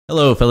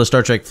Hello fellow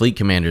Star Trek Fleet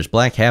Commanders,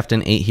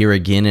 𝗂𝗵𝘁𝗵 here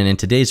again, and in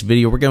today's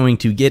video we're going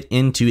to get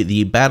into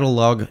the Battle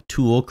Log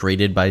Tool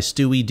created by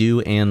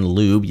StewieDøø and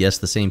Lewb. Yes,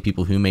 the same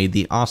people who made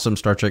the awesome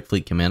Star Trek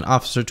Fleet Command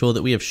Officer Tool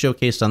that we have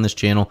showcased on this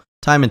channel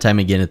time and time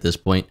again at this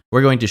point.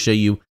 We're going to show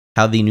you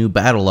how the new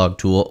Battle Log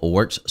Tool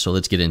works, so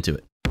let's get into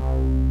it.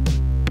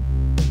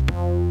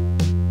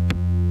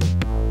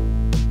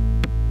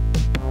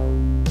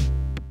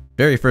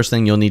 Very first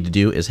thing you'll need to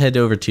do is head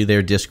over to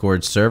their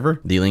Discord server.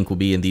 The link will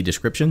be in the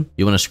description.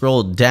 You want to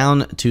scroll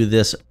down to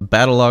this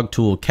Battle Log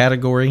Tool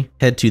category,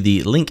 head to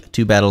the link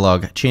to Battle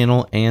Log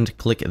channel, and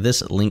click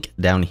this link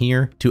down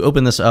here to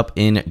open this up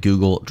in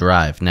Google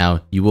Drive. Now,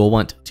 you will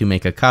want to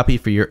make a copy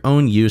for your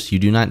own use. You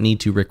do not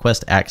need to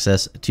request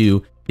access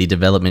to the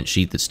development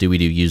sheet that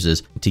StewieDøø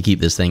uses to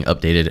keep this thing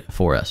updated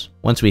for us.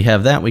 Once we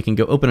have that, we can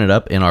go open it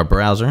up in our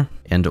browser,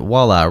 and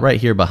voila, right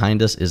here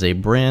behind us is a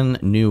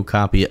brand new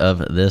copy of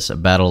this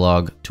Battle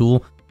Log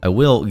Tool. I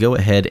will go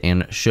ahead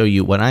and show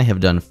you what I have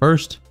done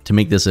first to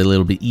make this a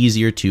little bit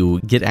easier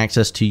to get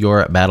access to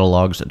your battle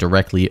logs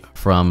directly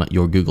from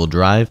your Google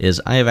Drive.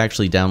 Is I have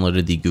actually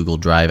downloaded the Google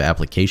Drive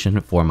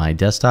application for my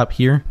desktop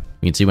here.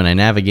 You can see when I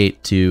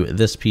navigate to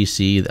this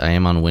PC, I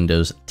am on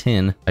Windows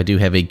 10. I do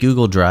have a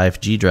Google Drive,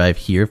 G Drive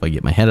here, if I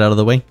get my head out of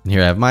the way. And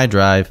here I have my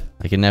drive.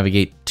 I can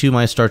navigate to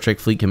my Star Trek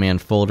Fleet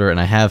Command folder, and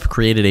I have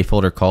created a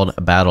folder called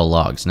Battle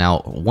Logs.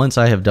 Now, once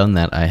I have done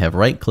that, I have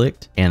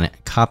right-clicked and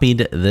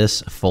copied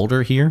this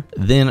folder here.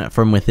 Then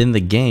from within the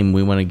game,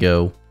 we want to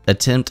go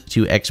attempt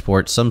to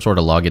export some sort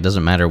of log. It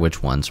doesn't matter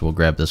which one, so we'll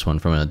grab this one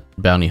from a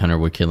bounty hunter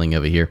we're killing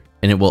over here.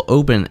 And it will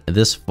open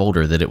this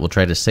folder that it will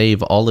try to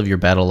save all of your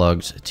battle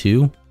logs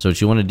to. So what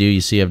you want to do, you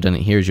see I've done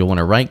it here, is you'll want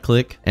to right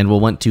click and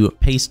we'll want to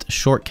paste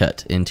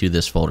shortcut into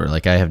this folder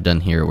like I have done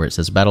here where it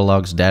says battle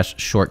logs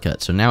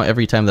 -shortcut. So now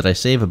every time that I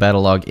save a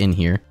battle log in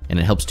here, and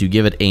it helps to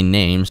give it a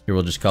name, here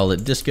we'll just call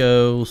it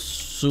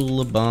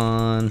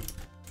𝘂𝗶𝘁𝗵𝗁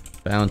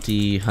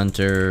Bounty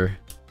Hunter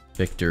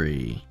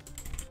Victory.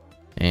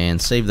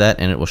 And save that,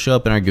 and it will show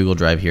up in our Google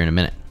Drive here in a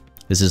minute.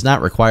 This is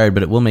not required,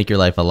 but it will make your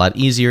life a lot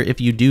easier if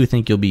you do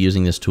think you'll be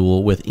using this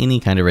tool with any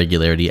kind of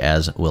regularity,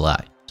 as will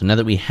I. So now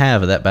that we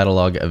have that battle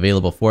log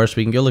available for us,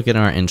 we can go look at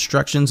our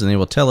instructions, and they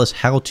will tell us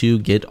how to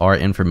get our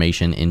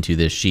information into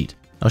this sheet.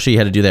 I'll show you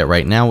how to do that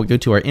right now. We'll go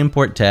to our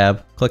Import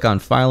tab, click on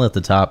File at the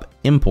top,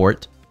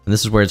 Import, and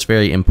this is where it's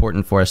very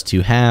important for us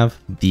to have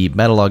the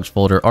battle logs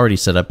folder already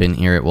set up in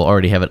here. It will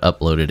already have it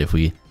uploaded. If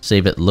we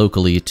save it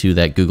locally to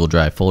that Google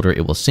Drive folder,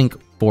 it will sync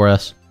for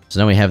us. So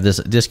now we have this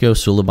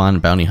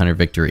𝘂𝗶𝘁𝗵𝗁 Bounty Hunter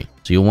Victory.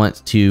 So you'll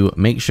want to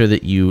make sure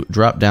that you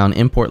drop down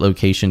import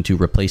location to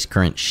replace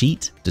current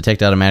sheet.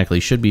 Detect automatically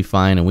should be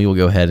fine, and we will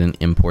go ahead and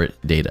import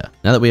data.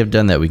 Now that we have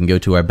done that, we can go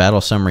to our battle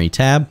summary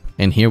tab,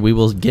 and here we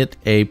will get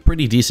a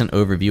pretty decent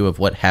overview of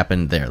what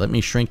happened there. Let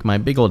me shrink my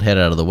big old head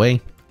out of the way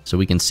so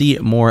we can see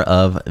more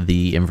of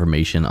the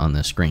information on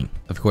the screen.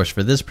 Of course,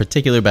 for this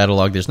particular battle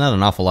log, there's not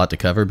an awful lot to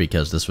cover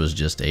because this was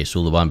just a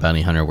𝘂𝗶𝘁𝗵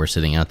Bounty Hunter. We're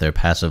sitting out there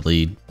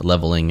passively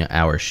leveling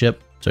our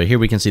ship. So here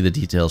we can see the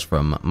details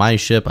from my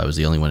ship. I was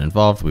the only one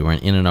involved. We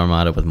weren't in an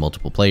armada with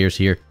multiple players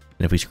here.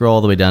 And if we scroll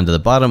all the way down to the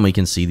bottom, we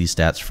can see the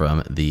stats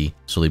from the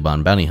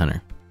𝘂𝗶𝘁𝗵 Bounty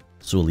Hunter.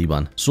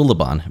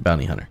 𝘂𝗶𝘁𝗵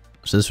Bounty Hunter.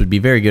 So this would be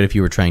very good if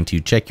you were trying to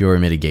check your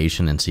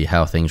mitigation and see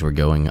how things were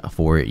going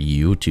for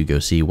you, to go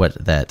see what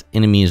that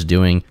enemy is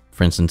doing.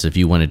 For instance, if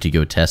you wanted to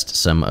go test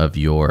some of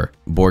your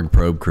Borg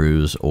probe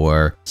crews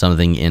or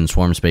something in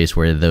swarm space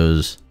where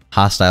those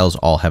hostiles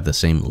all have the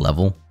same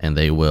level and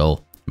they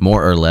will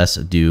more or less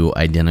do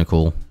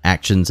identical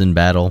actions in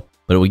battle,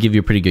 but it will give you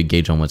a pretty good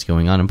gauge on what's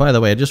going on. And by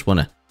the way, I just want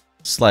to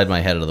slide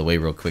my head out of the way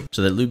real quick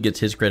so that Lewb gets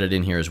his credit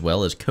in here as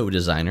well as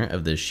co-designer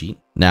of this sheet.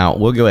 Now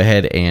we'll go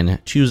ahead and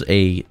choose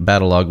a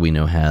battle log we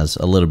know has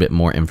a little bit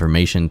more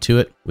information to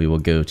it. We will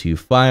go to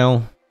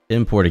File,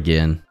 Import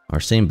again,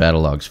 our same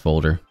battle logs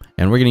folder,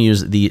 and we're going to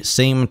use the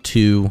same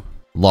two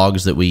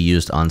logs that we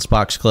used on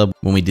Spock's Club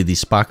when we did the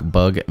Spock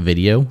Bug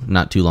video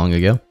not too long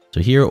ago. So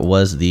here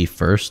was the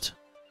first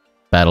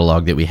battle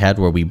log that we had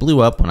where we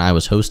blew up when I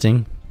was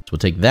hosting. So we'll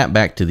take that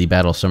back to the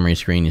battle summary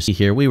screen. You see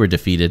here, we were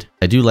defeated.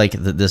 I do like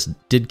that this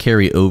did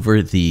carry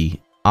over the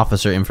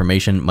officer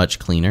information much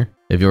cleaner.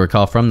 If you'll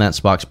recall from that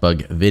Spock's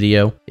Bug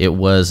video, it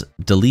was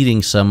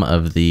deleting some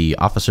of the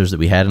officers that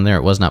we had in there.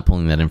 It was not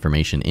pulling that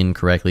information in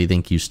correctly.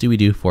 Thank you,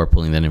 StewieDøø, for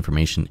pulling that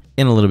information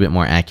in a little bit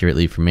more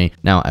accurately for me.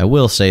 Now, I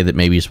will say that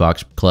maybe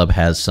Spock's Club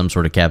has some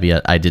sort of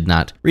caveat. I did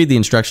not read the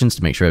instructions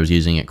to make sure I was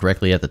using it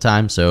correctly at the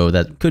time, so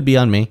that could be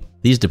on me.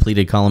 These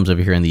depleted columns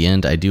over here in the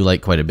end, I do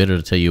like quite a bit.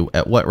 It'll tell you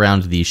at what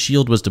round the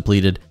shield was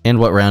depleted and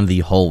what round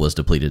the hull was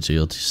depleted, so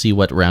you'll see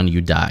what round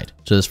you died.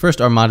 So this first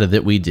armada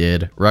that we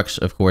did, Rux,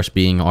 of course,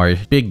 being our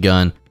big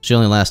gun, she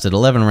only lasted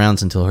 11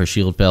 rounds until her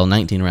shield fell,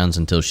 19 rounds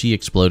until she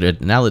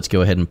exploded. Now let's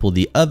go ahead and pull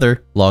the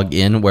other log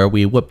in where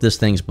we whoop this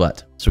thing's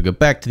butt. So go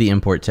back to the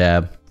Import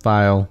tab,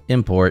 File,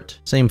 Import,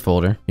 same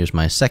folder. Here's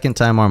my second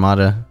time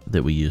armada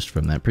that we used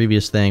from that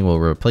previous thing. We'll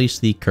replace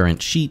the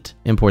current sheet,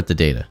 import the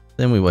data.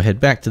 Then we will head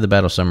back to the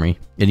battle summary,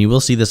 and you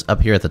will see this up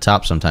here at the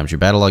top sometimes. Your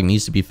battle log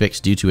needs to be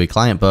fixed due to a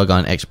client bug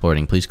on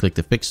exporting. Please click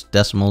the Fix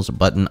Decimals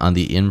button on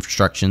the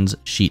instructions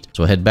sheet.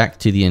 So we'll head back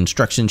to the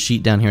instructions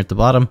sheet down here at the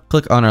bottom.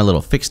 Click on our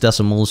little Fix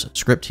Decimals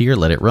script here,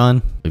 let it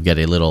run. We've got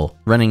a little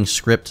running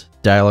script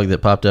dialog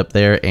that popped up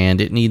there,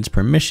 and it needs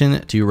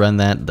permission to run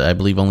that. I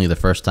believe only the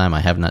first time. I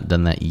have not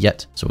done that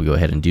yet, so we'll go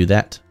ahead and do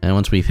that. And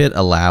once we've hit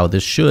allow,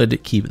 this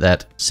should keep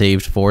that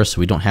saved for us, so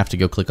we don't have to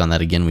go click on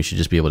that again. We should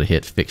just be able to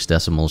hit Fix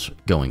Decimals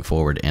going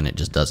forward, and it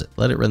just does it.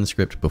 Let it run the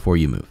script before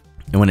you move.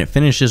 And when it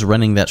finishes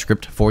running that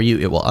script for you,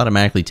 it will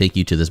automatically take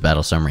you to this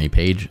battle summary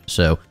page.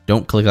 So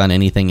don't click on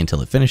anything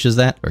until it finishes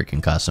that, or it can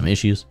cause some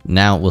issues.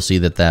 Now we'll see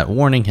that that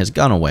warning has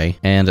gone away,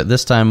 and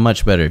this time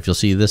much better. If you'll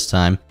see this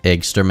time,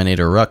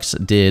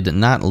 𝘂𝗶𝘁𝗵𝘁 did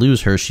not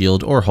lose her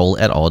shield or hull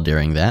at all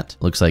during that.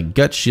 Looks like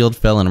Gut's shield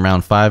fell in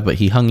round 5, but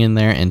he hung in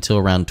there until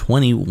round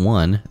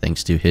 21,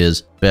 thanks to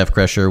his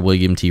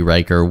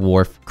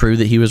𝘂𝗶𝘁𝗵𝘁 crew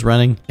that he was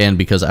running. And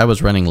because I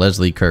was running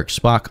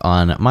𝘂𝗶𝘁𝗵𝘁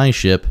on my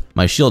ship,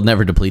 my shield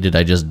never depleted,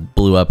 I just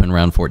blew up in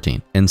round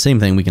 14. And same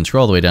thing, we can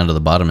scroll all the way down to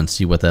the bottom and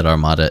see what that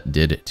armada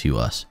did to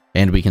us.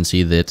 And we can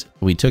see that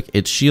we took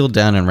its shield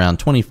down in round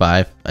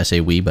 25. I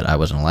say we, but I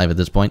wasn't alive at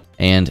this point.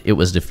 And it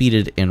was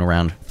defeated in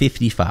round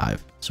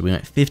 55. So we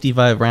went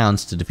 55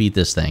 rounds to defeat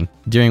this thing,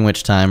 during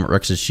which time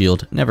Rux's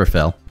shield never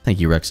fell. Thank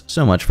you, Rux,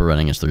 so much for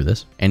running us through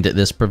this. And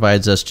this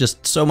provides us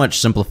just so much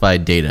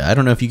simplified data. I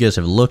don't know if you guys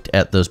have looked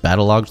at those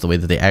battle logs, the way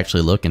that they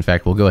actually look. In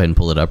fact, we'll go ahead and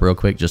pull it up real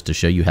quick just to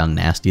show you how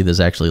nasty this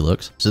actually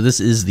looks. So this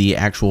is the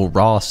actual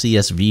raw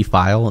CSV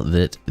file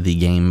that the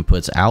game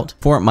puts out.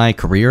 For my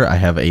career, I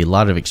have a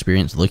lot of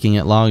experience looking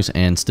at logs,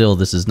 and still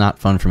this is not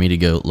fun for me to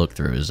go look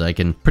through, as I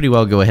can pretty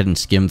well go ahead and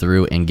skim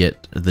through and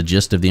get the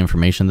gist of the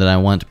information that I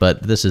want,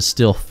 but this is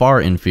still far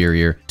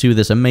inferior to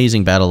this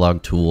amazing battle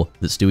log tool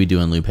that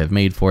StewieDøø and Lewb have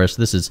made for us.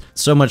 This is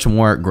so much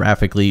more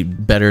graphically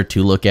better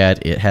to look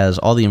at. It has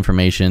all the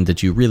information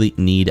that you really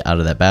need out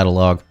of that battle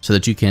log so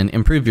that you can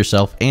improve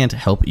yourself and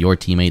help your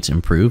teammates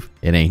improve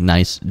in a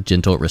nice,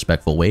 gentle,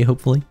 respectful way,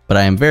 hopefully. But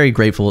I am very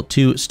grateful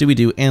to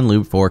StewieDøø and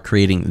Lewb for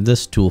creating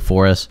this tool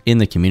for us in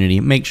the community.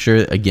 Make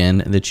sure,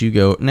 again, that you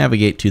go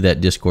navigate to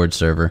that Discord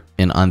server,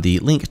 and on the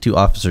link to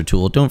Officer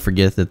Tool, don't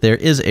forget that there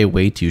is a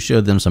way to show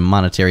them some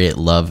monetary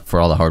love for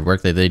all the hard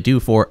work that they do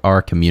for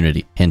our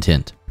community. Hint,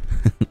 hint.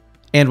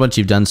 And once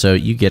you've done so,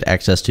 you get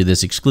access to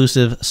this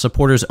exclusive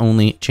supporters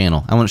only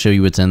channel. I won't show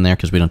you what's in there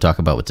because we don't talk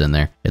about what's in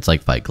there. It's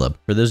like Fight Club.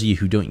 For those of you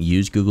who don't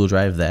use Google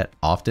Drive that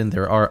often,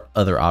 there are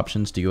other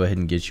options to go ahead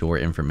and get your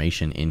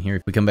information in here.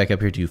 If we come back up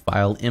here to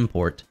File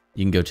Import,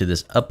 you can go to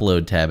this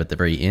Upload tab at the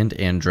very end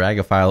and drag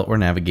a file or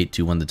navigate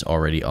to one that's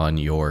already on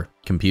your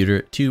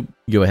computer to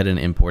go ahead and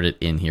import it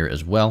in here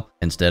as well,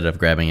 instead of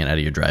grabbing it out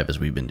of your drive as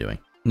we've been doing.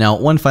 Now,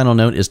 one final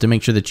note is to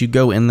make sure that you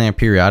go in there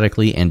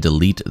periodically and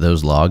delete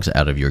those logs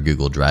out of your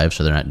Google Drive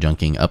so they're not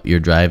junking up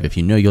your drive if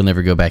you know you'll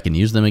never go back and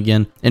use them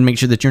again, and make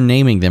sure that you're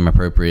naming them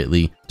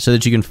appropriately so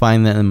that you can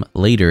find them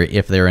later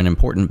if they're an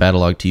important battle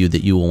log to you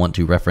that you will want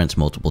to reference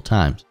multiple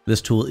times.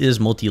 This tool is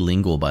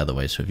multilingual, by the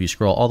way, so if you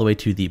scroll all the way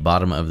to the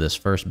bottom of this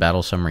first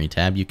battle summary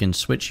tab, you can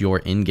switch your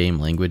in-game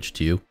language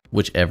to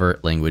whichever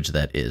language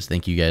that is.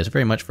 Thank you guys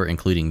very much for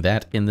including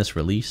that in this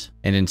release.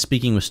 And in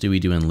speaking with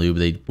StewieDøø and Lewb,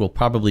 they will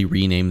probably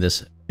rename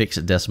this Fix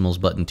Decimals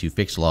button to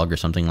Fix Log or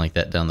something like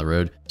that down the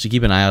road. So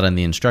keep an eye out on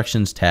the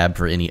instructions tab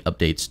for any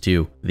updates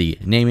to the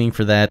naming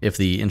for that. If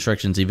the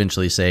instructions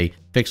eventually say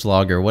Fix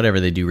Log or whatever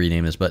they do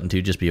rename this button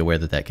to, just be aware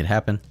that that could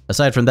happen.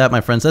 Aside from that,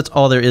 my friends, that's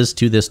all there is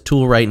to this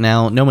tool right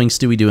now. Knowing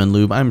StewieDøø and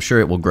Lewb, I'm sure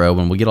it will grow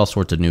and we'll get all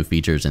sorts of new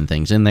features and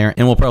things in there.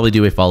 And we'll probably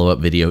do a follow-up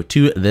video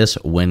to this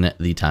when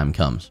the time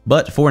comes.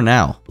 But for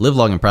now, live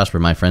long and prosper,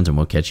 my friends, and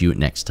we'll catch you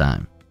next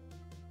time.